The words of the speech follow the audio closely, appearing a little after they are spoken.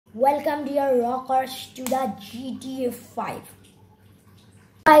Welcome dear rockers to the GTA 5.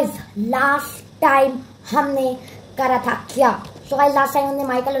 Guys, last time हमने करा था क्या? So guys, last time हमने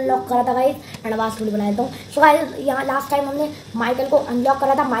माइकल अनलॉक करा था guys, एंड आवाज थोड़ी बना देता हूँ. So guys, यहाँ last time हमने माइकल को अनलॉक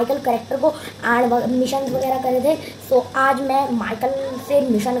करा था, माइकल कैरेक्टर को, एंड मिशन वगैरह करे थे. So आज मैं माइकल से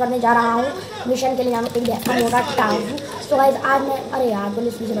मिशन करने जा रहा हूँ. मिशन के लिए यहाँ पे ऐसा मोटा टाउन. So guys, आज मैं अरे यार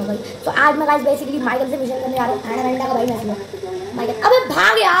पुलिस मिशन हो गई. So आज मैं guys बेसिकली माइकल से मिशन करने जा रहा हूँ. एंड का भाई मैसेज माइकल, अबे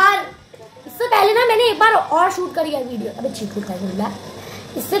भाग यार. इससे पहले ना मैंने एक बार और शूट करी है वीडियो. अबे चीट कूट कर.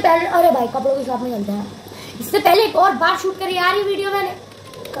 इससे पहले अरे भाई कपड़ों की शॉप में चलते हैं. इससे पहले एक और बार शूट करी यार ये वीडियो मैंने,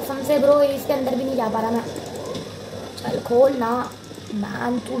 कसम से ब्रो. इसके अंदर भी नहीं जा पा रहा मैं. चल खोल ना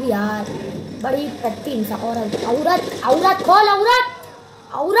मैन तू भी यार, बड़ी प्रति इंसान. औरत औरत औरत खोल. औरत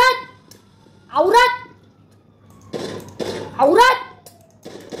औरत औरत औरत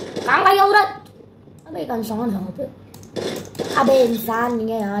कहाँ भाई औरत? अबे एक इंसान है वहाँ पे. अबे इंसान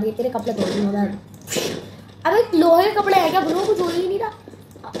नहीं है यार, ये तेरे कपड़े तोड़ दूंगा मैं. अबे लोहे के कपड़े है क्या ब्रो? कुछ हो ही नहीं रहा.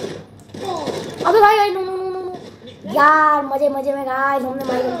 अबे भाई नो नो नो नो यार, मजे मजे में गाइस हमने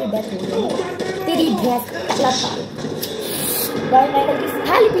माइकल की डेथ हो गई. तेरी भैंस माइकल की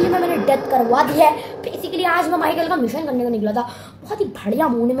खाली पीली में मैंने डेथ करवा दी है. बेसिकली आज मैं माइकल का मिशन करने को निकला था बहुत ही बढ़िया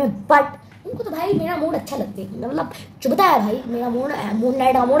मूड में, बट उनको तो भाई मेरा मूड अच्छा लगता है, मतलब चुभता है भाई. मेरा मूड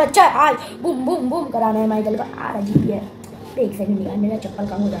नाइट का मूड अच्छा है आज. बूम बूम बूम कराना है माइकल का. आ रहा जी है. एक सेकंड निकाल, मेरा चप्पल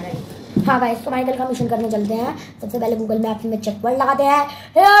कम हो जा रहा है. हाँ गाइस, तो माइकल का मिशन करने चलते हैं. सबसे पहले गूगल मैप में चेक वर्ड लगाते हैं.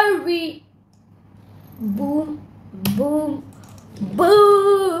 Here we boom boom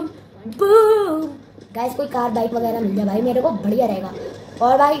boom boom. Guys कोई कार बाइक वगैरह मिल जाए भाई मेरे को बढ़िया रहेगा.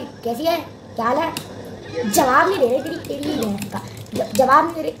 और भाई कैसी है, क्या हाल है? जवाब नहीं दे रही तेरी भैंस का. जवाब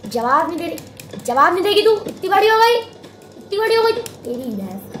नहीं दे रही, जवाब नहीं दे रही, जवाब नहीं देगी तू. इतनी बड़ी हो गई, इतनी बड़ी हो गई तू. तेरी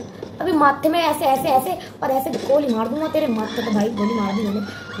भैंस अभी माथे में ऐसे ऐसे ऐसे और ऐसे गोली मार दूंगा तेरे माथे पे. भाई गोली मार दी मैंने.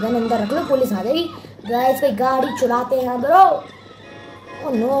 गन अंदर रख लो, पुलिस आ जाएगी. गाइस कोई गाड़ी चलाते हैं ब्रो.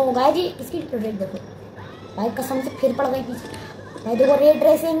 ओ नो गाइस जी, इसकी ब्रेक देखो भाई, कसम से फिर पड़ गई पीछे. भाई देखो रेड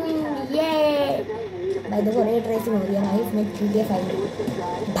रेसिंग, ये भाई देखो रेड रेसिंग हो रही है भाई इसमें GTA 5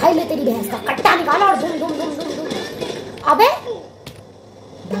 में. भाई ले तेरी भैंस का कट्टा निकाला और धूम धूम धूम धूम धूम. अबे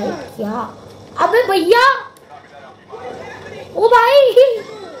भाई क्या? अबे भैया, ओ भाई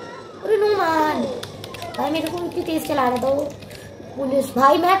अरे नो मैन. भाई मेरे को इतनी तेज चला रहा था वो पुलिस.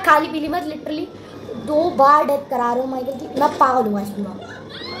 भाई मैं खाली पीली मत, लिटरली 2 बार डेथ करा रहा हूँ माइकल की. मैं पागल हुआ इस पूरा.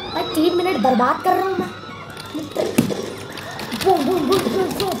 भाई 3 मिनट बर्बाद कर रहा हूँ मैं. बूम बूम बूम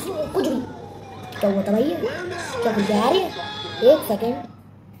कुछ भी क्या हुआ था भाई? ये क्या खुल गया यार? ये एक सेकेंड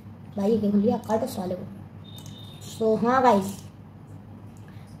भाई, ये क्या खुल गया? काटो साले को. सो हाँ गाइस,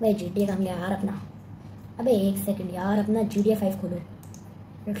 भाई GTA का यार अपना. अबे एक सेकेंड यार, अपना GTA 5 खोलो.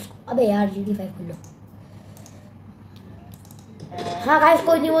 अबे यार GTA 5 खोलो. हाँ गाइस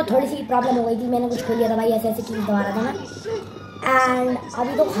कोई नहीं, वो थोड़ी सी प्रॉब्लम हो गई थी. मैंने कुछ खोल लिया था भाई, ऐसे ऐसे चीज़ दबा रहा था मैं. एंड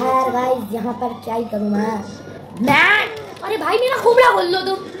अभी तो खैर गाइस यहाँ पर क्या ही करूँ मैं. अरे भाई मेरा खोपड़ा खोल लो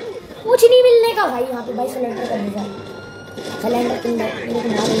तुम. कुछ नहीं मिलने का भाई यहाँ पे. भाई सिलेंडर कर दीजिए. सिलेंडर तुम मेरे को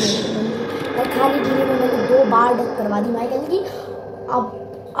मार भाई. खाली पीने में मैंने 2 बार डेथ करवा दी माइकल की.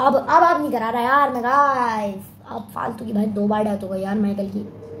 अब नहीं करा रहा यार मैं गाइस. अब फालतू की भाई 2 बार डेथ हो गई यार माइकल की.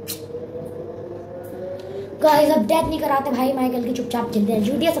 गाइस अब डेथ नहीं कराते भाई माइकल की, चुपचाप चलते हैं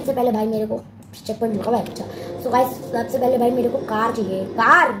GTA. सबसे पहले भाई मेरे को चेक पॉइंट लगा भाई. अच्छा सो गाइस सबसे पहले भाई मेरे को कार चाहिए.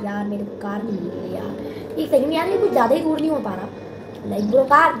 कार यार मेरे को कार नहीं मिल रही यार. एक सेकंड यार, ये कुछ ज़्यादा ही दूर नहीं हो पा रहा. लाइक ब्रो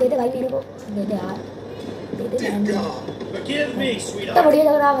कार दे दे भाई मेरे को, दे दे यार, दे दे. इतना बढ़िया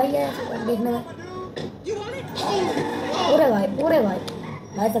लग रहा भाई है देखने में. पूरे भाई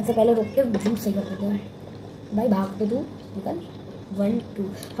भाई सबसे पहले रोक के झूठ सही कर देते हैं भाई. भाग पे तू निकल. 1 2.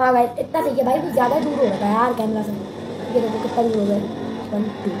 हाँ भाई इतना सही है भाई. कुछ ज़्यादा दूर हो रहा है यार कैमरा से. ये देखो कितना दूर हो गया. 1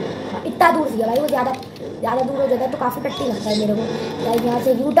 2. हाँ इतना दूर से भाई, वो ज़्यादा दूर हो जाता है तो काफ़ी टट्टी लगता है मेरे को. भाई यहाँ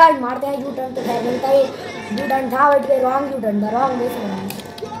से यू टर्न मारते हैं. यू टर्न तो खैर मिलता है. यू टर्न था बट रॉन्ग यू टर्न था. रॉन्ग वे से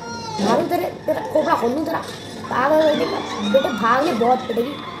मारूँ तेरा खोपड़ा खोल लूँ तेरा. पागल बेटे भागने बहुत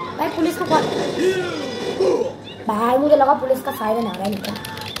पिटेगी भाई. पुलिस को बाहर मुझे लगा पुलिस का सायरन आ रहा है लेकिन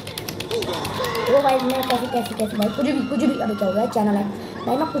वो भाई मैं कैसे भाई कुछ भी. अभी क्या हो गया चैनल है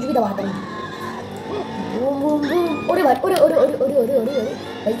भाई, मैं कुछ भी दबाता हूँ. Boom boom boom. अरे भाई अरे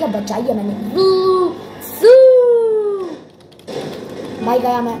भाई क्या बचाई है मैंने. भाई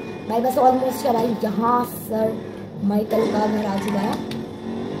गया मैं भाई, बस ऑलमोस्ट क्या भाई. यहाँ सर माइकल का घर आ चुका है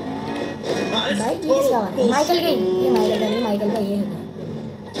भाई. ये क्या बात है? माइकल का ये माइकल का नहीं, माइकल का ये है.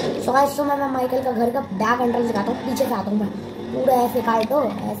 सो गाइस तो मैं माइकल का घर का बैक एंट्रेंस दिखाता हूँ. पीछे से आता हूँ मैं पूरा ऐसे काटो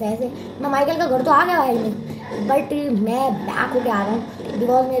ऐसे. मैं माइकल का घर तो आ गया भाई में, बट मैं बैक होके आ रहा हूँ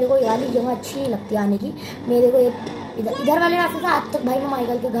बिकॉज मेरे को ये वाली जगह अच्छी नहीं लगती आने की. मेरे को इधर वाले रास्ते से आज तक भाई मैं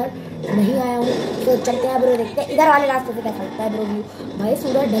माइकल के घर नहीं आया हूँ, तो चलते हैं ब्रो, देखते हैं इधर वाले रास्ते से कैसा लगता है ब्रो व्यू। भाई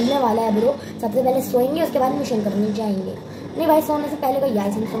सूरज ढलने वाला है ब्रो, सबसे पहले सोएंगे उसके बाद मिशन करने जाएंगे। नहीं भाई सोने से पहले कोई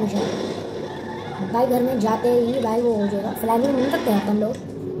यार से मिशन भाई घर में जाते ही भाई वो हो जाएगा। फ्लैंगलर बन सकते हैं अपन लोग,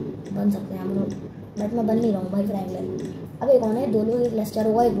 बन सकते हैं हम लोग, बट मैं बन नहीं रहा हूँ भाई फ्लैंगलर। अब एक कौन है, दो लोग, एक लेस्टर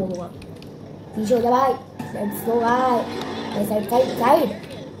होगा एक वो होगा। पीछे हो जा भाई, लेट्स गो भाई, साइड साइड साइड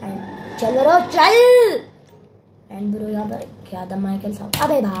एंड चल ब्रो चल। एंड ब्रो यहाँ पर क्या था माइकल साहब,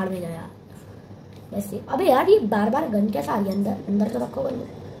 अबे बाहर में गया वैसे। अबे यार ये बार बार गन कैसा आ रही है अंदर, अंदर तो रखो गन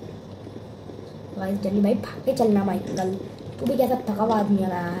भाई। जल्दी भाई भाग के चलना माइकल, तू भी कैसा थका हुआ आदमी है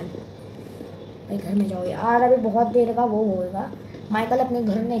यार। भाई घर में जाओ यार, अभी बहुत देर का वो होएगा। माइकल अपने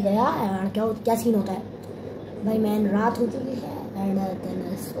घर में गया यार, क्या सीन होता है भाई। मैन रात हो चुकी है एंड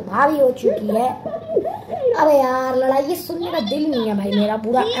सुबह भी हो चुकी है। अबे यार लड़ाई सुनने का दिल नहीं है भाई मेरा,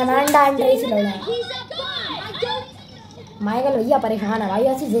 पूरा अमांडा एंड्रे से लड़ रहा है। माइकल भैया परेशान है भाई,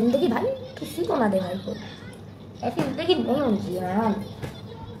 ऐसी जिंदगी भाई किसी को ना दे भाई को, ऐसी जिंदगी नहीं होनी चाहिए यार।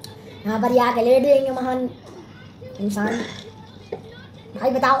 यहाँ पर यहाँ के लेट देंगे महान इंसान।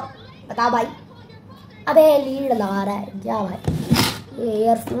 भाई बताओ भाई। अबे लीड लगा रहा है क्या भाई, ये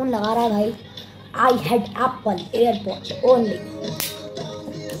ईयरफोन लगा रहा है भाई। I had Apple AirPods only,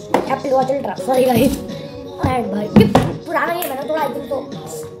 Apple watch ultra, sorry guys. And भाई पुराना गेम है ना थोड़ा, आई थिंक तो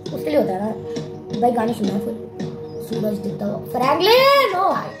उसके लिए होता है ना भाई। गाने सुनना है फिर सूरज दिखता हो फ्रैंकलिन। ओ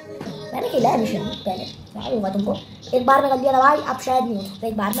भाई मैंने खेला है मिशन पहले, क्या होगा तुमको, एक बार में कर दिया था भाई, अब शायद नहीं हो सकता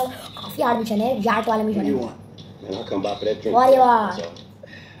एक बार में। काफी हार्ड मिशन है, यार्ट वाला मिशन है। और ये वाह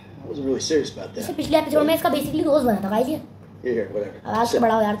इससे पिछले एपिसोड में इसका बेसिकली रोज बना था गाइस ये। आवाज से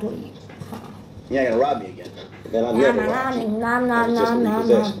बड़ा हो यार थोड़ी। You're not gonna rob me again. Man, I'll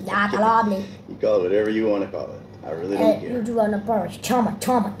never rob you. You call it whatever you want to call it. I really don't care. You want a purse, trauma.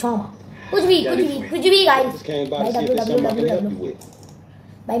 कुछ भी गाइस।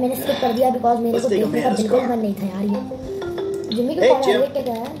 भाई मैंने स्किप कर दिया because मेरे को देखने का बिल्कुल मन नहीं था यार ये। जिम्मी को कॉल आया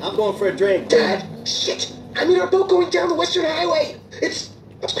क्या है? I'm going for a drink. Dad, shit. I'm in our boat going down the Western Highway.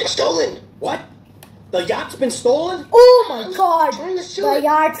 It's been stolen. What? The yacht's been stolen? Oh my God! The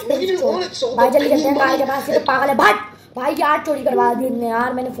yacht's been stolen. भाई जल्दी चलते हैं guys के पास, ये तो पागल है भट। भाई यार चोरी करवा दी ने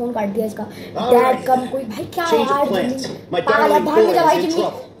यार, मैंने फोन काट दिया इसका। डैड कम कोई भाई क्या है यार, पागल है भाग जा भाई। जिम्मी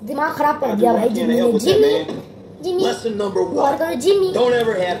दिमाग खराब कर दिया भाई जिम्मी ने। Jimmy Lesson number one. Jimmy Don't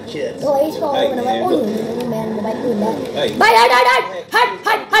ever have kids. तो इसको और बना ओ मैं मोबाइल खोल लिया भाई। हट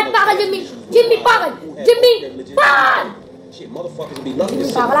पागल जिम्मी पागल।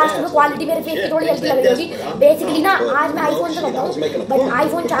 पागल आज तुम्हें क्वालिटी मेरे फेस की थोड़ी हल्की लग रही होगी। बेसिकली ना आज मैं आईफोन से करता हूँ, but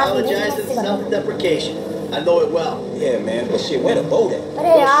iPhone 4 I know it well. Yeah, man. But shit, where the boat at?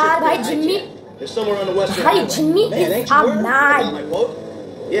 अरे यार भाई Jimmy, There's somewhere on the western भाई highway. Jimmy is a man. My boat?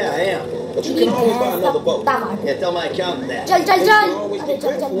 Yeah, I am. But you can always buy another boat. Yeah, tell my accountant that. चल अरे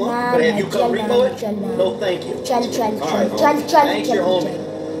चल But have you come repo it? No, thank you. Thanks, you're homie.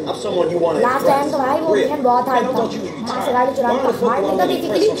 I'm someone you want to last time तो भाई वो mission बहुत hard था, मां से गाड़ी चुराने का हार्ड नहीं था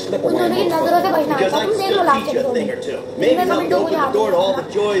बेसिकली। उन दोनों की नजरों से बचना था। तुम देख लो लास्ट एपिसोड में maybe I'll open the door to all the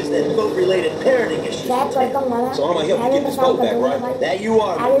joys that boat-related parenting issues. Check करता हूँ मैं। So I'm gonna help you get this boat back, right? That you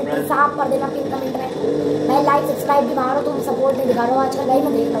are, my friend. साफ कर देना pin comment में। मैं like subscribe भी मारो, तुम सपोर्ट नहीं दिखा रहे हो आजकल भाई,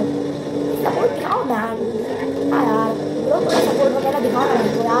 मैं देख रहा हूँ। सपोर्ट दिखाओ मैन। हाँ यार ब्रो थोड़ा सपोर्ट वगैरह दिखाओ ना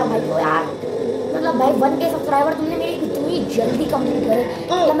भाई को यार, मतलब भाई 1K सब्सक्राइबर तुमने मेरी इतनी जल्दी कंप्लीट करे।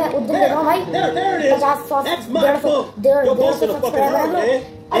 मतलब मैं उधर देख रहा हूँ भाई 50 100 सब्सक्राइबर है।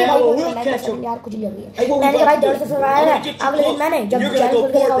 अरे भाई यार कुछ नहीं लग रही है। मैंने कहा भाई 150 सब्सक्राइबर है, अगले दिन मैंने जब चैनल खोल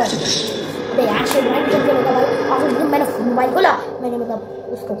के देखा भाई अबे यार शेयर भाई जब लगा भाई, और उस दिन मैंने मोबाइल खोला, मैंने मतलब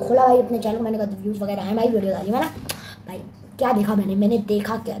उसको खोला भाई अपने चैनल, मैंने कहा व्यूज वगैरह हैं भाई, वीडियो डाली मैंने भाई। क्या देखा मैंने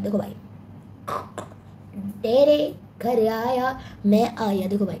देखा क्या, देखो भाई तेरे घर आया मैं आया,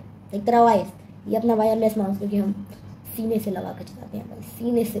 देखो भाई एक तरह वाइस ये अपना वायरलेस माउस क्योंकि हम सीने से लगा के चलाते हैं भाई,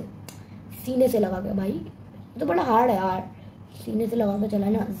 सीने से लगा के भाई। तो बड़ा हार्ड है यार सीने से लगा के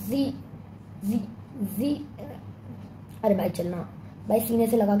चलाना। जी अरे भाई चलना भाई सीने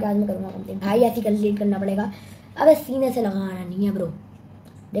से लगा के आज मैं करूँगा कंप्लीट भाई, ऐसी कंप्लीट करना पड़ेगा। अबे सीने से लगाना नहीं है ब्रो,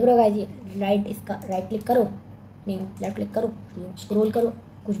 देख रहे हो गाइस ये इसका राइट क्लिक करो, नहीं लेफ्ट क्लिक करो, स्क्रॉल करो,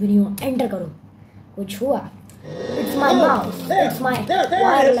 कुछ भी नहीं हुआ, एंटर करो, कुछ हुआ। It's my mouse. It's my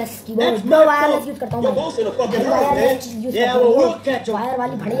wireless keyboard. No wireless use करता हूँ मैं। wireless यूज करता हूँ। वायर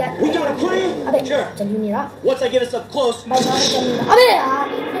वाली बढ़िया। अबे चल नहीं रहा। Once I get us up close. भाई चल नहीं रहा। अबे यार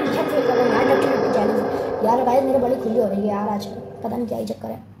मैं खेल कर रहा हूँ चैलेंज यार भाई, मेरे बड़ी खुली हो रही है यार आज, पता नहीं क्या ही चक्कर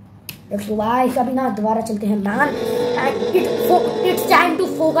है। Let's go guys, अभी ना दोबारा चलते हैं man. It's time to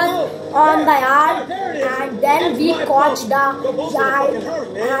focus on the yard and then we catch the yard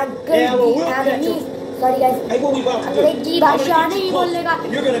and kill the enemies. Sorry guys, Hey, what we about to do? अंग्रेजी भाषा नहीं बोलने का।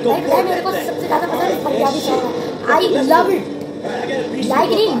 भाई मेरे को सबसे ज़्यादा पसंद पंजाबी सॉन्ग है। I love it.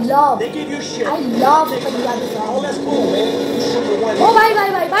 Like it, love. I love Punjabi song. ओ भाई भाई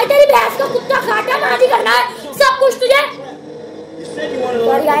भाई भाई, तेरी भैंस का कुत्ता काटा ना नहीं करना है सब कुछ तुझे।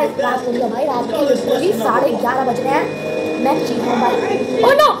 सॉरी गाइस, रात हो गया भाई, रात के 11:30 बज रहे हैं। मैं चीख रहा हूँ भाई।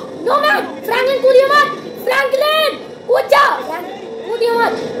 Oh no no man, Franklin कूदियो मत, फ्रैंकलिन कूद जा, कूदियो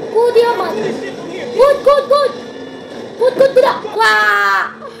मत, कूदियो मत, कूद कूद कूद कूद कूद कूदा। वाह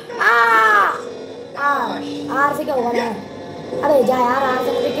आर से क्या होगा ना? अबे जा यार, आर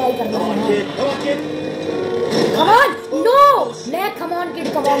से मुझे क्या ही करना है। कम ऑन नो, मैं कम ऑन किड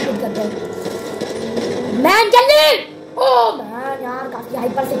करता हूँ। मैन जल्दी। ओह मैन यार, काफी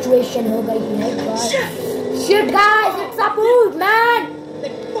हाइपर सिचुएशन हो गई है। Shit guys, it's a boot man.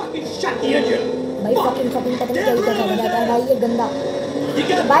 भाई फकिंग पता नहीं क्या ही क्या कर रहा है भाई ये गंदा।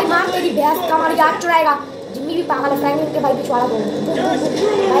 भाई मार तेरी भैंस का हमारी याद चुराएगा। जिम्मी भी पागल है, फ्रैंकलिन के भाई पिछवाड़ा बोल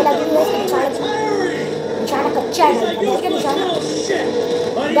भाई लगी हुई है इसके निशाना कच्चा है भाई, इसके निशाना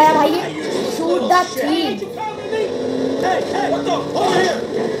गया भाई। ये शूट द थ्री।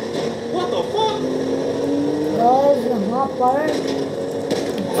 यहाँ पर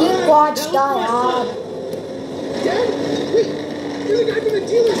पहुंचता यार।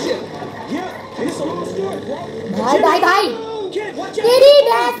 भाई भाई भाई, तेरी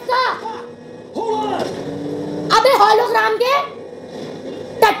भैंस का। अबे होलोग्राम के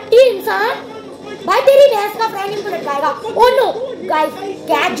टट्टी इंसान, भाई तेरी भैंस का फ्रैंकलिन को लटकाएगा। Oh no guys,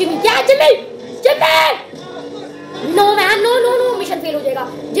 catch Jimmy, catch Jimmy, Jimmy. No man, no no no, mission fail हो जाएगा।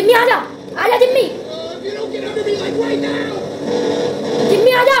 जिम्मी आजा, आजा जिम्मी,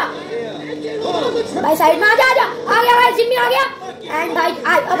 जिम्मी आजा भाई, साइड में आजा, आजा, आ गया भाई, जिम्मी आ गया। एंड भाई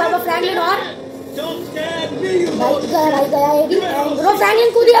अब फ्रैंकलिन और भाई गया ये भी। एंड ब्रो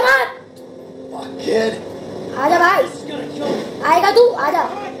फ्रैंकलिन कूदिया मत, आजा भाई, आएगा तू, आजा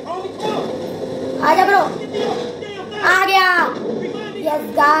आजा ब्रो, आ गया। यस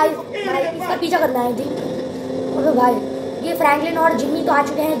गाइस, भाई इसका पीछा करना है जी। अबे भाई ये फ्रैंकलिन और जिम्मी तो आ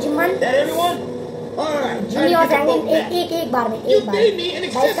चुके हैं। जिम्मी और फ्रैंकलिन एक बार में भाई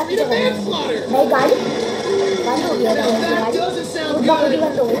इसका पीछा करना है। भाई गाड़ी बंद हो गया, गाड़ी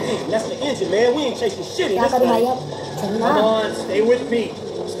बंद हो गई। क्या करूं भाई अब, चलना भाई,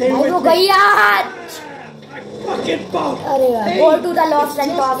 वो गई यार। अरे यार, go to the lost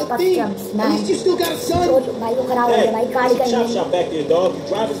and top customs man. भाई वो खराब हो गया भाई, गाड़ी का इंजन।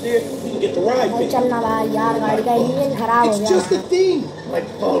 भाई चलना भाई यार, गाड़ी का इंजन खराब हो गया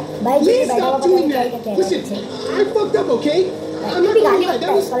भाई। जी बैठा हुआ पता नहीं क्या कह रहा है। I'm not गाली gonna lie, बकता that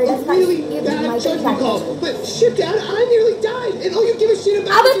है, was पर really ये bad माइकल judgment की call. But shit, Dad, I nearly died, and all you give a shit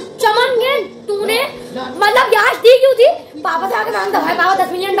about अब is just चमन ने तूने मतलब याद दी क्यों थी? पापा से आके मांगता भाई, पापा $10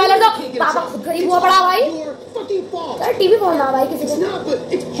 मिलियन दो। पापा खुद गरीब हुआ पड़ा भाई। your fucking fault. यार टीवी बोलना भाई किसी It's को। not, but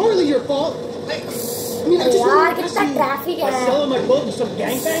it's partly your fault. I mean, I just यार wanted to कितना ask you. ट्रैफिक है, Selling my boat to some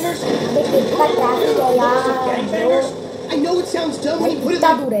gangbangers? अबे कितना ट्रैफिक है यार। I know it sounds dumb when भाई you put it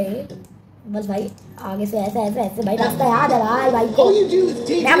कितना like. दूर है बस भाई, आगे से ऐसे ऐसे ऐसे भाई, रास्ता याद है भाई को। All you do is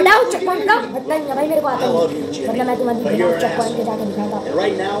take. मैं बताऊँ चेक पॉइंट का मतलब भाई मेरे को आता है, मतलब मैं तुम्हें चेक पॉइंट पे जाके दिखाता। And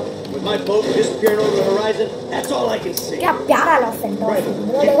right now, with my boat disappearing over the horizon, that's all I can see. क्या प्यारा लॉस सेंटर, Right.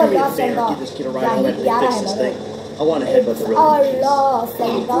 देखो Get loss me a centre van, give this kid a ride क्या home he and प्यारा fix है this भाई। thing. I want to headbutt the road. और loss Oh,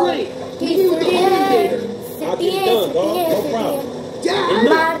 centre great. Leave me with the home invader. Dad.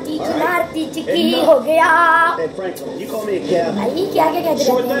 मारती चिकी हो गया Hey, Franklin, you call me a cab. भाई। क्या क्या कहते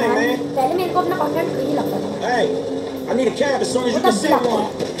Sure रहते हैं thing, यार। man. पहले मेरे को अपना कंटेंट नहीं लगता था Hey, I need a cab as soon as you can send one.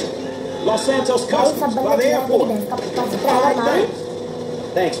 Los Santos भाई, सब Customs by बंदे the मेरी airport. बहन का ड्राइवर मान।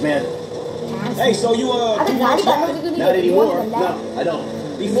 Thanks, man. Hey, so you अबे do गाड़ी much बंद हो driving? क्यों नहीं Not करती? anymore. बहुत गंदा No, है। I don't.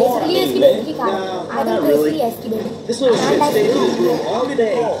 Before, I basically इसकी mean, बेटी की कार है। No, I not think really. Basically है इसकी बेटी। This little shit And I stays in feel his room all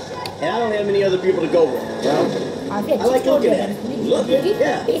day, and I don't have any other people to go with. You know? काफी I अच्छी like story looking है। at it. Basically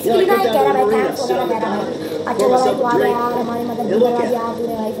Yeah. Basically ना come ये down कह रहा to the भाई marina, thanks sit वगैरह on the कह रहा dock, भाई। pour अच्छा भाई myself तू a आ गया drink, यार, हमारी मदद and करवा look at दिया it.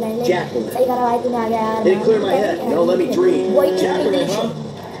 तूने भाई फ्रेंडली। Jacqueline. सही करा भाई तूने आ गया यार। Didn't clear my head. No, let me dream. वही Jacqueline, English. huh?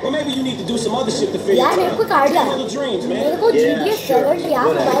 Well, maybe you need to do some other shit to fill your यार मेरे को time. कार्ड Dream यार, little dreams, मेरे man. को Yeah, GTA sure. 7 यार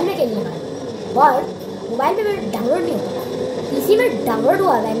Whatever. Mobile में खेलने का है, पर मोबाइल पे मेरे डाउनलोड नहीं होता था। पीसी में डाउनलोड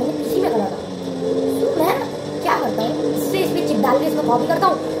हुआ है, मैंने पीसी में करा था। तो मैं क्या करता हूँ, इसमें चिप डाल के इसमें कॉपी करता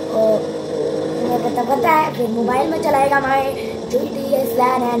हूँ, करता है, फिर मोबाइल में चलाएगा मैं GTA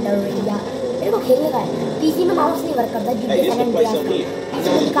San Andreas। मेरे को खेलने का है, पीसी में माउस नहीं वर्क करता Hey, GTA this San the place Andreas I'm का। here. पीसी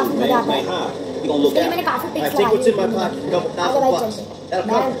में काफी मजा आता है, Hey, hi. We gonna look इसके लिए out. मैंने काफी All tips right, take what's in my लगाई pocket. A couple आगे $1,000 भाई bucks. चलते। That'll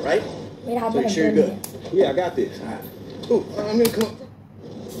मैं cover it, right? मेरे हाथ में Make sure you're control good. नहीं है। Yeah, I got this. Oh, I'm gonna come.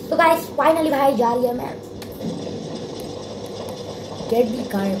 तो गाइस फाइनली भाई जा रही है मैं गेट दी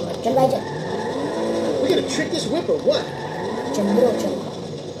कार। चल भाई चल। gonna trick this whip or what? Chandro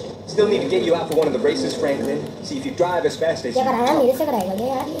Still need to get you out for one of the races, Franklin. See if you drive as fast as क्या you कराया मेरे से कराएगा क्या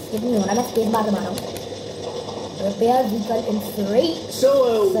यार? ये स्किप नहीं हो रहा, मैं स्पेस बार दबा रहा हूँ। Repair vehicle in 3. So,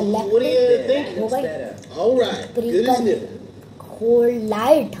 what do you think? हो गई। All right, good as new. Hold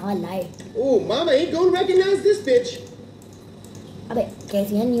light, हाँ light। Oh, Mama ain't gonna recognize this bitch. अबे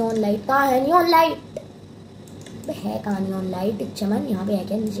कैसी है नियॉन लाइट? कहाँ है नियॉन लाइट? अबे है कहाँ नियॉन लाइट? चमन यहाँ पे है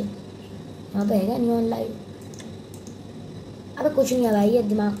क्या नीचे? यहाँ पे है क्या नियॉन लाइट? अबे कुछ नहीं है भाई, ये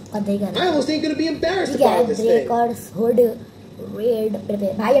दिमाग का दही कर रहा है। I almost ain't gonna be embarrassed ठीक है, about this thing. Breakers hood red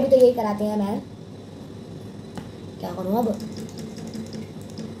prepare. भाई अभी तो यही कराते हैं मैन। क्या करूँ अब?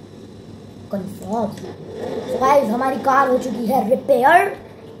 कंफर्म। तो गाइस हमारी कार हो चुकी है रिपेयर।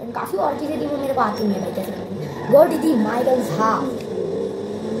 काफी और चीजें थी वो मेरे को आती नहीं है भाई, कैसे करनी। Go to the Michaels house.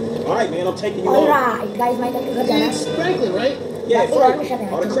 All right, man, I'm taking you All home. right, guys, Michael के घर जाना It's है। Franklin, right? Yeah, Franklin.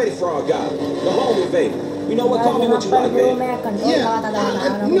 Or the credit fraud guy. The home invader. You know what? Call me what you like, man. मैं control Yeah, लगाता था।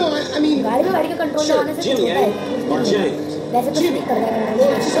 no, I mean, गाड़ी में बैठ के कंट्रोल लगाने से Jimmy, होता eh? Or है। James. वैसे तो ठीक कर देगा।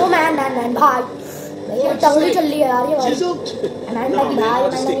 So man भाई, भाई टंगड़ी चल रही है यार ये भाई। Jizzle? मैन भाई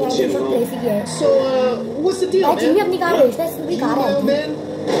मैंने सब प्लेस किया है। So, what's the deal, भाई जिम्मी man? अपनी कार बेचता है, इसकी भी कार है। Well, man,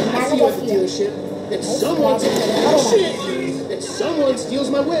 I see you at the dealership, and someone steals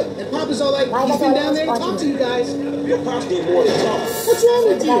my whip, and Papa's all like, he's been down there to talk to you guys. Your pops did more than talk. What's wrong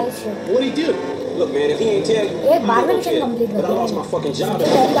with you? What'd he do? Look, man, if he ain't tell you, एक बार में I mission complete कर but I lost my fucking job.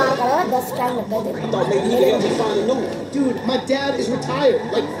 पहली बार करा 10 time लग गए I thought maybe he could help me find a new one. Dude, my dad is retired,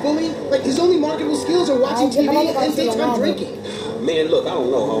 like fully, like his only marketable skills are watching TV and daytime drinking. Man, look, I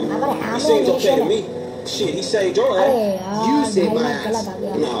don't know, homie. He seems okay to me. Shit, he saved your अरे ass. यार You saved my भाई ass. गलत आ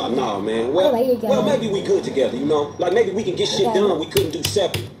गया। Nah, man. Well, भाई, ये क्या है? maybe we good together, you know? Like, maybe we can get shit done we couldn't do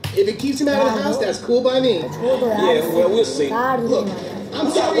separate. If it keeps him out of the house, that's cool by me. छोड़ दो यार। Yeah, well, we'll see. Car दूँ Look, I'm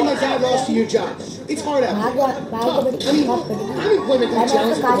sorry my dad lost you your job. It's hard out भाग here. जा भाग के बड़ी I mean, बहुत बड़ी। unemployment भाई is मैं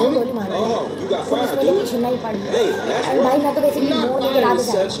challenged कार at the में गोली moment. मारा। Oh, you got police fired, वाले dude. की छीनना ही पड़ी। Hey, that's अरे भाई right. मैं तो वैसे भी I'm मोड़ not लेके lying आगे as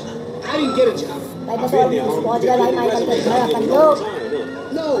जा। such. I didn't get a job. भाई I've बस been और there, homie. पहुंच You गया just भाई need माइकल to के rest घर of अपन the लोग। time,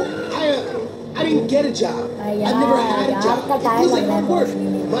 No, I didn't get a job. I've never had a job. It feels like hard work.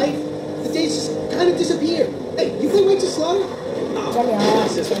 Life, the days just kind of disappear. Hey, you play Wait to Slaughter? चल यार।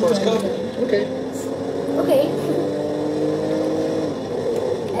 Since the first couple. Okay. Okay.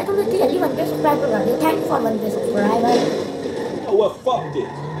 यार तुमने इतनी जल्दी 1K subscribe कर दिया। Thank you for 1K subscriber. Oh, well, fuck this.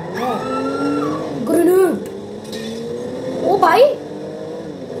 Grenade. ओ भाई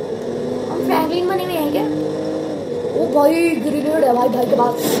हम फ्रैंकलिन बने हुए हैं क्या? ओ भाई ग्रेनेड है भाई भाई के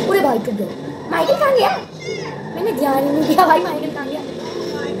पास। अरे भाई चुप जाओ। माइकल कहाँ गया? मैंने ध्यान ही नहीं दिया भाई माइकल कहाँ गया?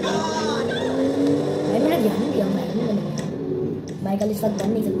 भाई मैंने ध्यान नहीं दिया माइकल बने हुए। माइकल इस वक्त बन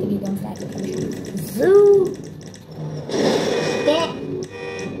नहीं सकते क्योंकि हम फ्रैंकलिन ज़ू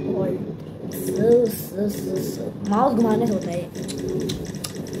माउस घुमाने से होता है।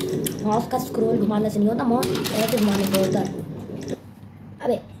 माउस का स्क्रॉल घुमाने से नहीं होता, माउस ऐसे घुमाने से होता है।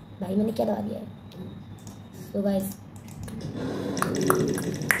 अबे भाई मैंने क्या दबा दिया है? तो गाइस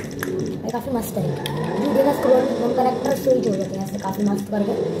भाई काफ़ी मस्त है वीडियो का स्क्रॉल, हम करेक्टर स्विच हो जाते हैं ऐसे काफ़ी मस्त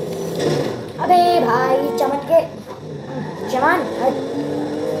करके। अबे भाई चमन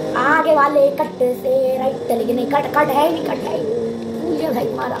आगे वाले कट से राइट चले गए। नहीं कट है ही नहीं, कट है ही भूल गया भाई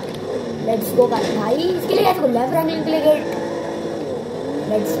मारा। लेट्स गो गाइस भाई, इसके लिए ऐसे लेफ्ट रैंगलिंग के लिए गेट।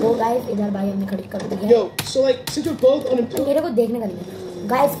 Let's go guys. इधर भाई हमने खड़ी कर दी है। Yo, so like since we're both unemployed, मेरे को देखने का नहीं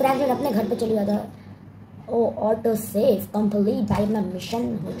गाइस। फ्रैंकलिन अपने घर पे चली जाता है। ओ ऑटो सेव कंप्लीट भाई, अपना मिशन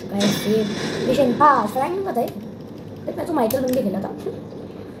हो चुका है सेव। मिशन पास। फ्रैंकलिन का था ये, मैं तो माइकल बन के खेला था।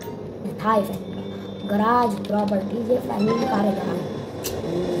 था ये फ्रैंकलिन का गराज प्रॉपर्टीज। ये फ्रैंकलिन की कार है गराज।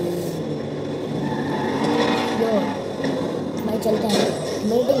 यो भाई चलते हैं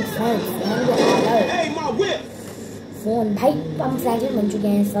meeting friends. Hey, my whip! Phone भाई हम फ्रैंकलिन बन चुके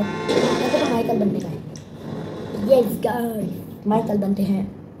हैं सब। मेरे को तो माइकल बनने का है। यस गाइस माइकल बनते हैं।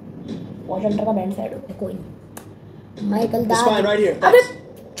 वॉशंटर का बैंड साइड होता है कोई नहीं। माइकल दा अबे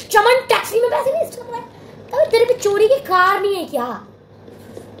चमन टैक्सी में पैसे वेस्ट कर रहा है। अबे तेरे पे चोरी की कार नहीं है क्या?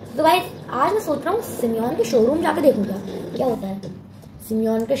 तो भाई आज मैं सोच रहा हूँ सिमियन के शोरूम जाके देखूंगा क्या होता है।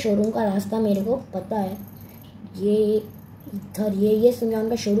 सिमियन के शोरूम का रास्ता मेरे को पता है। ये इधर ये सिमियन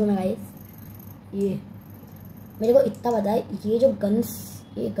का शोरूम है गाइस। ये मेरे को इतना पता है। ये जो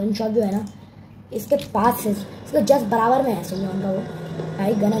ये गन शॉप जो है ना इसके पास से इसके जस्ट बराबर में है सिमियन का। वो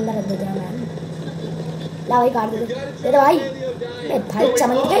भाई गन अंदर रख देते हैं मैम। ला भाई काट दे दे भाई। अरे भाई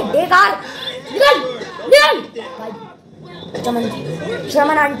चमन के दे कार निकल निकल भाई।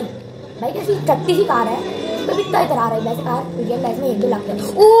 चमन आंटी भाई कैसी चट्टी सी कार है, इस पे कितना इतना आ रहा है। वैसे कार रियल लाइफ में 1-2 लाख का।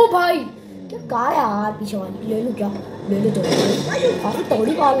 ओ भाई क्या कार है यार पीछे वाली। ले लूँ क्या? ले ले तो काफ़ी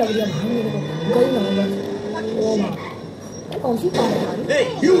तगड़ी कार लग रही है भाई मेरे को, गई ना बस। ओ माँ कौन सी कार है भाई?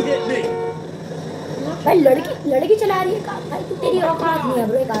 भाई लड़की चला रही है कार भाई, तू तेरी औकात नहीं है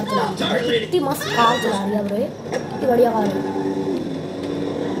ब्रो कार चला रही है, इतनी मस्त कार चला रही है ब्रो, इतनी बढ़िया कार है,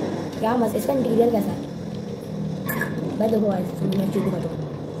 क्या मस्त। इसका इंटीरियर कैसा है भाई? देखो भाई मैं चीटी बताऊँ,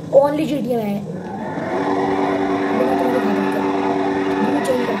 ओनली चीटी है मैं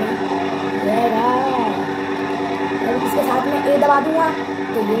चेंज कर दूँगा, इसके साथ में ए दबा दूंगा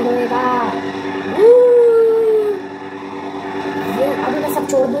तो ये होएगा, ये अभी मैं सब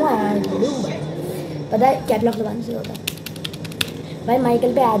छोड़ दूंगा यार। पता है कैप लॉक दबाने से होता है भाई,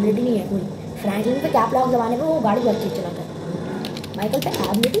 माइकल पे एबिलिटी नहीं है कोई, फ्रैंकलिन पे कैप लॉक दबाने पे वो गाड़ी बहुत अच्छी चलाता है, माइकल पे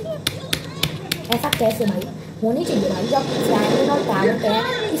एबिलिटी नहीं है। ऐसा कैसे भाई? होनी चाहिए भाई, जब फ्रैंकलिन और टैलेंट है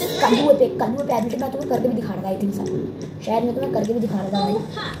इस कलुए पे एबिलिटी मैं तुम्हें करके भी दिखा रहा था, आई थिंक सर शायद मैं तुम्हें करके भी दिखा रहा था भाई।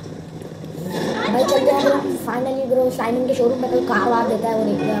 चल गया ब्रो फाइनली ब्रो, साइमन के शोरूम में कोई कार वार देता है वो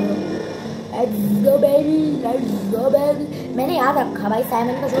देखते हैं bro. Let's go baby, let's go baby. मैंने याद रखा भाई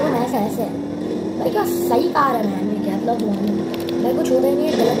साइमन का शोरूम ऐसा ऐसे है भाई, क्या सही कार है मैन, मैं कैप लॉक लगाने भाई कुछ होता ही नहीं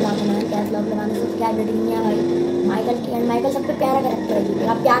है, गलत बात है मैन, कैप लॉक लगाने से क्या एबिलिटी नहीं है भाई। माइकल की एंड माइकल सबसे प्यारा कैरेक्टर है जी,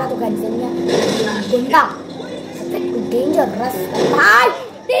 अब प्यारा तो खैर से नहीं है, गुंडा सबसे डेंजरस भाई।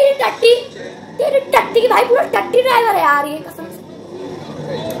 तेरी टट्टी की भाई पूरा टट्टी ड्राइवर है यार ये कसम से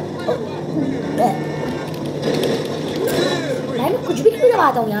भाई, मैं कुछ भी नहीं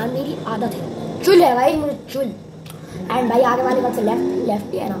दबाता हूँ यार, मेरी आदत है, चुल है भाई मुझे चुल। एंड भाई आगे वाले बात से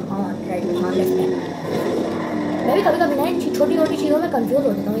लेफ्ट ही है ना, हाँ राइट हाँ लेफ्ट है। मैं भी कभी कभी ना छोटी छोटी चीज़ों में कंफ्यूज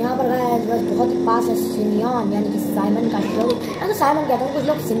हो जाता हूँ। यहाँ पर बस बहुत ही पास है सिमियन, यानी कि साइमन का शो, मैं तो साइमन कहता हूँ, कुछ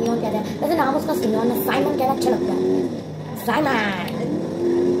लोग सिमियन कहते हैं, वैसे नाम उसका सिमियन है, साइमन कहना अच्छा लगता है साइमन।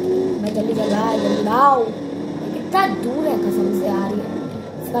 मैं जल्दी चल रहा है, जल्दी आओ, कितना दूर है कसम से आ रही है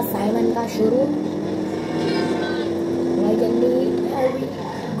इसका साइमन का शोरूम भाई, जल्दी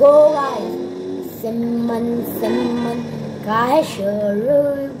गो गाइस। सिमन का है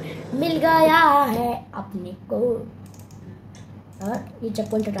शोरूम मिल गया है अपने को। और ये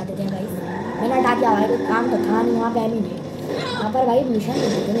चप्पल हटा देते हैं भाई, मैंने हटा दिया भाई, कोई काम तो था नहीं वहाँ पे, भी नहीं यहाँ पर भाई मिशन नहीं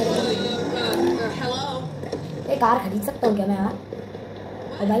देते मेरे को। कार खरीद सकता हूँ क्या मैं यार?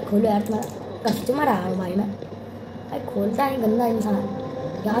 और भाई खोलो यार, तुम्हारा कस्टमर आया हूँ भाई मैं, भाई खोलता है गंदा इंसान,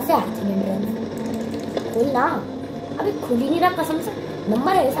 यहाँ से एक्सीडेंट खोल ना, अभी खुल ही नहीं रहा कसम से।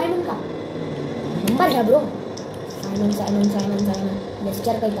 नंबर है साइमन का, नंबर है bro, Simon Simon Simon Simon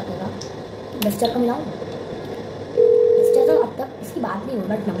Lester का ही लगेगा, लेस्टर का मिलाऊं, लेस्टर तो अब तक इसकी बात नहीं हुई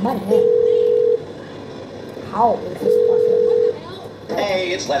बट नंबर है। How is this possible? Hey,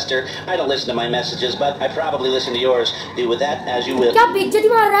 it's Lester. I don't listen to my messages, but I probably listen to yours. Do with that as you will. क्या बेइज्जती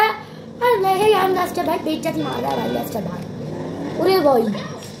मार रहा है? अरे नहीं यार लेस्टर भाई, बेइज्जती मार रहा है भाई लेस्टर भाई। अरे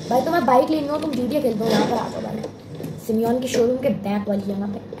भाई तो मैं बाइक लेनी हो, तुम जीटीए खेलते हो, यहाँ पर आ जाओ भाई, सिमियन के शोरूम के बैक वाली जगह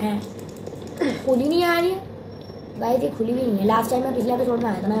पे। खुली नहीं आ रही है भाई, ये खुली भी नहीं है, लास्ट टाइम मैं पिछले एपिसोड में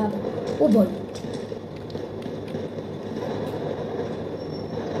आया था ना यहाँ पे। ओ भाई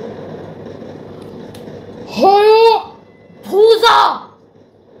हायाबुसा,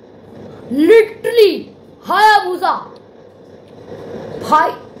 लिटरली हायाबुसा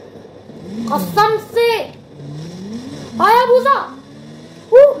भाई कसम से हायाबुसा।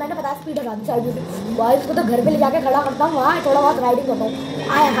 मैंने पता स्पीड हटा दी साइड से भाई, इसको तो घर पे ले जाके खड़ा करता हूँ, वहाँ थोड़ा बहुत राइडिंग करता हूँ।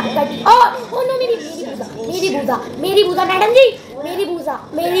 आया ओ नो मेरी बूजा मैडम जी, मेरी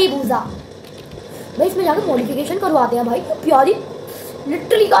बूजा भाई, इसमें जाकर मॉडिफिकेशन करवाते हैं भाई, प्यारी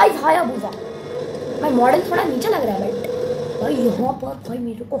लिटरली गाइस हायाबुसा। भाई मॉडल थोड़ा नीचे लग रहा है बट भाई यहाँ पर भाई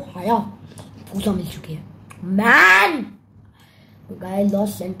मेरे को हायाबुसा मिल चुकी है man. Guys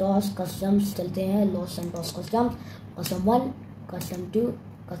Los Santos customs चलते हैं, Los Santos customs, custom 1 custom 2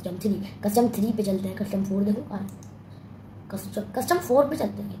 custom 3 पे चलते हैं, कस्टम 4 देखो कस्टम 4 पे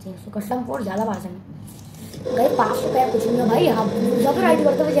चलते हैं, तो कस्टम 4 ज़्यादा पास है गए, 5 रुपये कुछ नहीं है भाई। हाँ भूजा तो राइड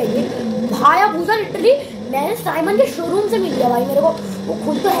करते हुए जाइए भाई, भूजा लिटरली मैंने साइमन के शोरूम से मिल गया भाई मेरे को, वो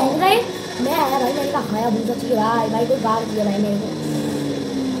खुद तो हैंग गए, मैं आया भाई, मैंने कहा हाया भूजा चाहिए भाई कोई गाड़ दिया भाई मेरे को।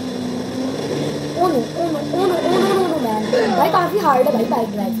 ओनो मैन भाई काफ़ी हार्ड है भाई बाइक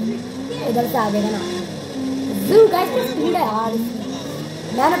ड्राइव, इधर से आ जाएगा ना जरूर गाइस, स्पीड है यार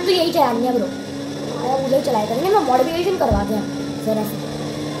मैन, अब तो यही चलानी है ब्रो, आया भूजा ही चलाया करेंगे, मैं मॉडिफिकेशन करवाते हैं जरा से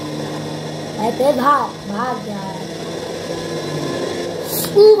तेज भाग यार।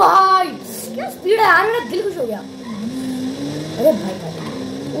 भाई क्या स्पीड है यार, मेरा दिल खुश हो गया। अरे भाई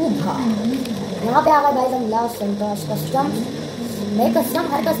यहाँ पे आ गए भाई हम लॉस सेंटोस कस्टम, नए कस्टम,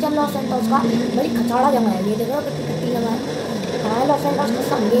 हर कस्टम लॉस सेंटोस का बड़ी खचाड़ा जगह है, ये देखो कितनी कितनी जगह है। हाँ लॉस सेंटोस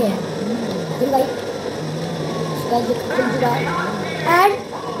कस्टम ये है फिर भाई, इसका ये खुल चुका है एंड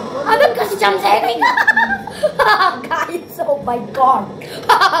अब कस्टम से Guys, oh my God.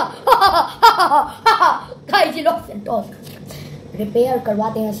 Guys, ये लोग सेंटोस रिपेयर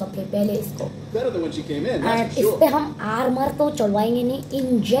करवाते हैं सबसे पहले इसको। एंड इस पे हम आर्मर तो चलवाएंगे नहीं,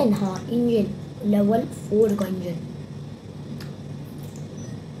 इंजन, हाँ इंजन लेवल 4 का इंजन।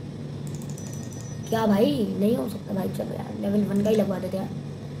 क्या भाई नहीं हो सकता भाई, चलो यार लेवल 1 का ही लगवा देते हैं,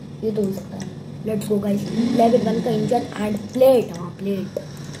 ये तो हो सकता है। लेट्स गो गाइस, लेवल 1 का इंजन एंड प्लेट। हाँ प्लेट,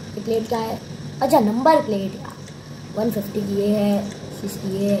 ये प्लेट क्या है? अच्छा नंबर प्लेट यार, 150 की ये है,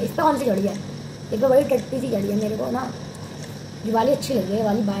 60 ये है। इस पर कौन सी चढ़ी है? इस पर बड़ी टट्टी सी चढ़ी है मेरे को ना, ये वाली अच्छी लग रही है,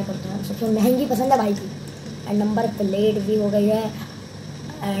 वाली बाय करते हैं, सबसे महंगी पसंद है भाई की। एंड नंबर प्लेट भी हो गई है।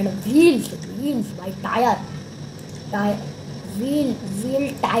 एंड व्हील्स, व्हील्स भाई, tyre, tyre, wheel, wheel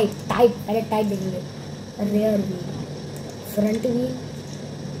type, type पहले टाइप देखेंगे। रेयर व्हील, फ्रंट व्हील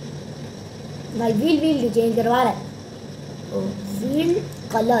भाई, व्हील व्हील चेंज करवा रहा है तो व्हील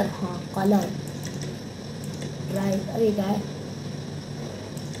कलर, हाँ कलर राइट। अरे क्या है?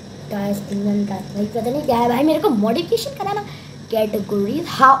 टायर स्टिंगन टायर भाई, पता नहीं क्या है भाई, मेरे को मॉडिफिकेशन कराना। कैटेगरीज,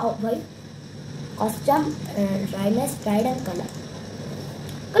 हाँ भाई costume, dryness, STRIDE and colour.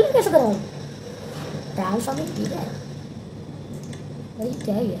 Colour कैसे कराऊँ? ट्रांसफॉर्मिंग, ठीक है भाई,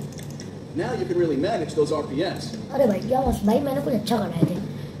 क्या है? Now you can really manage those RPMs. अरे भाई क्या मस्त भाई, मैंने कुछ अच्छा कराए थे।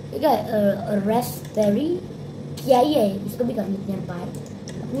 ठीक है, रेस्पेरी क्या ही है, इसको भी कर लेते हैं बाय।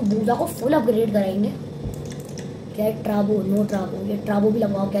 अपनी बूजा को फुल अपग्रेड कराएंगे। क्या है? ट्राबो, नो ट्राबो, ये ट्राबो भी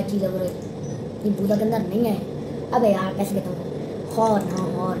लगवाओ, क्या चीज़ है ये बूजा के अंदर नहीं है। अबे यार कैसे कहता हूँ? हॉर्न, हाँ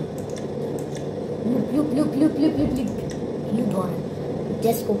horn, loop loop loop loop loop loop loop horn.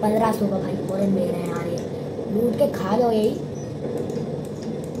 जिसको 1500 का भाई हॉर्न दे रहे हैं यार, ये लूट के खा जाओ यही।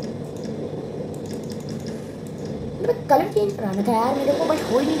 कलर चेंज कराना था यार मेरे को, बट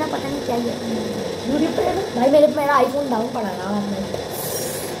हो ही नहीं ना, पता नहीं क्या है यूट्यूब पर भाई। मेरा आईफोन डाउन पड़ा यार,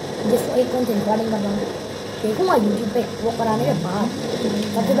 जिसको एक फोन से रिकॉर्डिंग कर रहा हूँ, देखूँगा यूट्यूब पे वो कराने के बाद।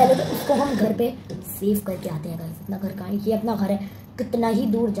 सबसे पहले तो इसको हम घर पे सेव करके आते हैं गाइस। अपना घर कहाँ है? ये अपना घर है, कितना ही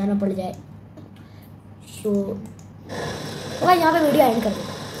दूर जाना पड़ जाए। तो भाई यहाँ पे वीडियो एंड करते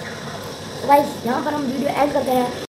हैं। भाई यहाँ पर हम वीडियो एंड करते हैं।